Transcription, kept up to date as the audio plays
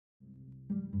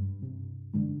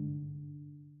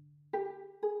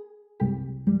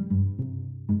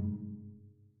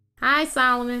Hi,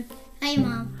 Solomon. Hi,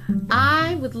 Mom.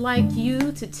 I would like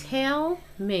you to tell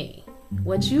me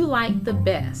what you like the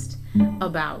best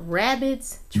about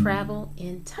Rabbids Travel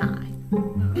in Time.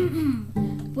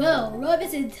 Well,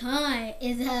 Rabbids in Time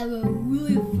is a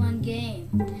really fun game.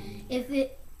 If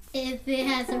it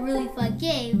has a really fun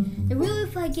game,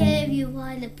 you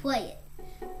want to play it.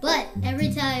 But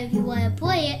every time you want to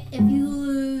play it, if you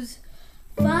lose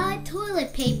 5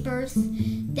 toilet papers,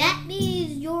 that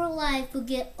means your life will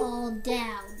get all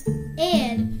down.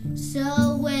 And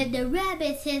so when the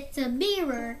rabbit hits the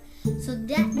mirror, so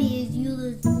that means you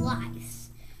lose lives.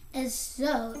 And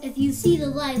so if you see the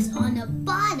lives on the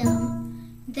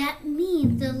bottom, that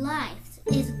means the lives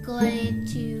is going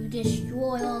to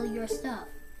destroy all your stuff.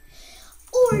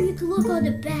 Or you can look on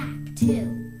the back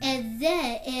too, and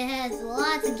then it has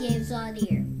lots of games on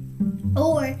here.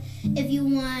 Or if you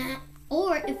want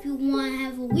to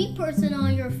have a weak person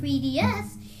on your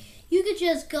 3DS, you could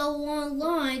just go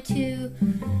online to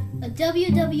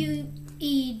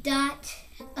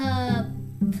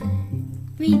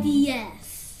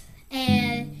www.3ds,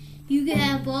 and you can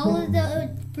have all of the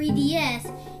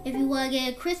 3DS. If you want to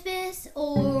get a Christmas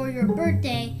or your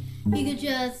birthday, you could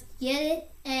just get it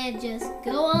and just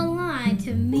go online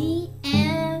to me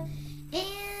and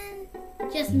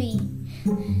just me.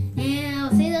 And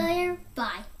I'll see you later.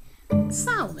 Bye.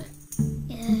 Solomon,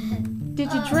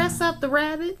 did you dress up the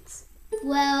rabbits?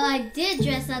 Well, I did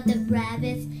dress up the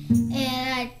rabbits,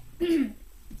 and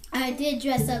I did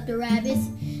dress up the rabbits.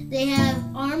 They have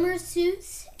armor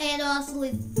suits and also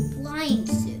flying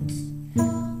suits.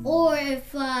 Or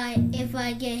if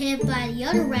I get hit by the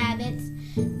other rabbits,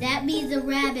 that means the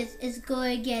rabbits is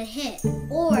going to get hit.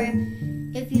 Or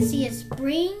if you see a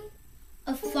spring,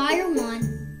 a fire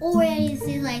one, or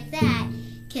anything like that,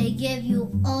 can get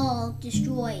you all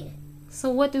destroyed. So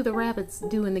what do the rabbits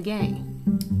do in the game?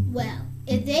 Well,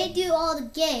 if they do all the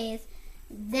games,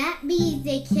 that means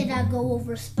they cannot go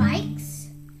over spikes,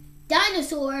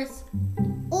 dinosaurs,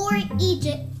 or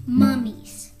Egypt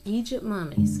mummies. Egypt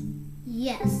mummies.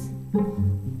 Yes.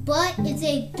 But if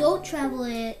they don't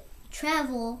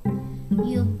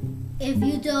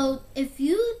if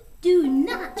you do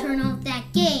not turn off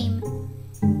that game,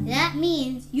 that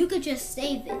means you could just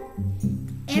save it.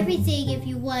 Everything, if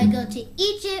you want to go to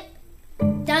Egypt,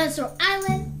 Dinosaur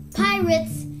Island,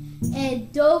 Pirates,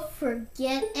 and don't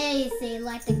forget anything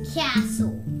like the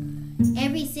castle.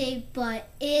 Everything but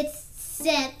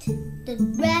except the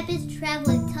Rabbids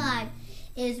Travel in Time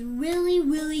is really,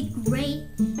 really great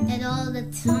and all the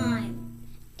time.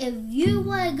 If you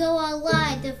want to go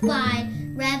online to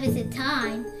find Rabbids in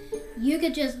Time, you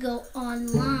could just go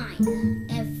online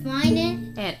and find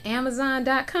it at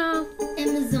Amazon.com.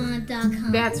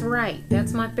 Amazon.com. That's right.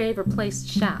 That's my favorite place to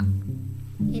shop.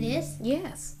 It is?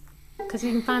 Yes, because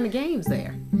you can find the games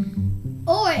there.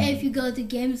 Or if you go to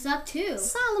GameStop too.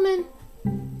 Solomon.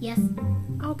 Yes.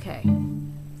 Okay.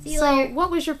 See you later. What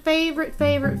was your favorite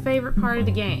part of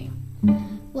the game?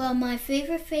 Well, my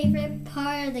favorite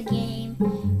part of the game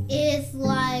is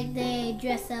like they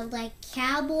dress up like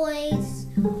cowboys,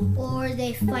 or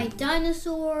they fight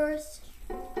dinosaurs,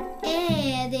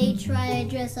 and they try to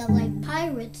dress up like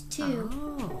pirates too.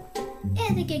 Oh.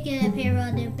 And they can get a pair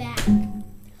on their back.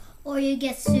 Or you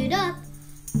get suit up,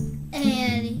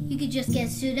 and you can just get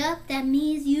suit up. That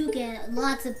means you get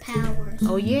lots of powers.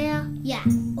 Oh yeah? Yeah.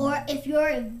 Or if your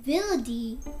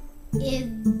ability,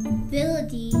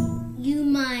 you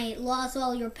might lose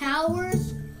all your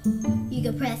powers. You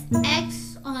can press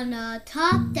X on the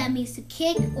top, that means to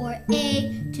kick, or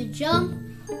A to jump,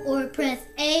 or press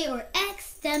A or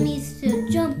X, that means to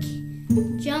jump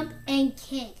and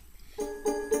kick.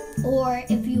 Or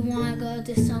if you want to go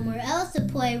to somewhere else to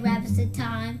play Rabbids in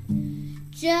Time,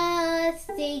 just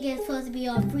think it's supposed to be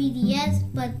on 3DS,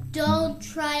 but don't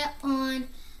try it on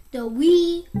the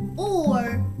Wii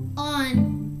or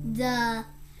on the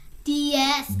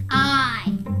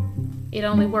DSi. It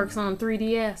only works on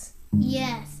 3DS?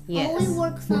 Yes. Only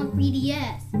works on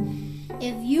 3DS.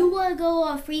 If you want to go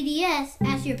on 3DS,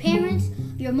 ask your parents,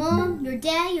 your mom, your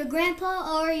dad, your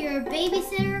grandpa, or your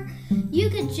babysitter. You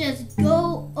could just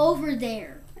go over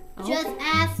there. Okay. Just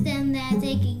ask them that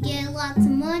they can get lots of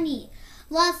money.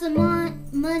 Lots of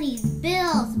money.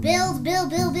 Bills.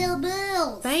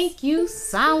 Thank you,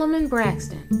 Solomon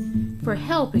Braxton, for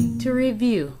helping to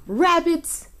review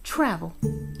Rabbids Travel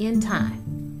in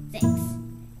Time. Thanks.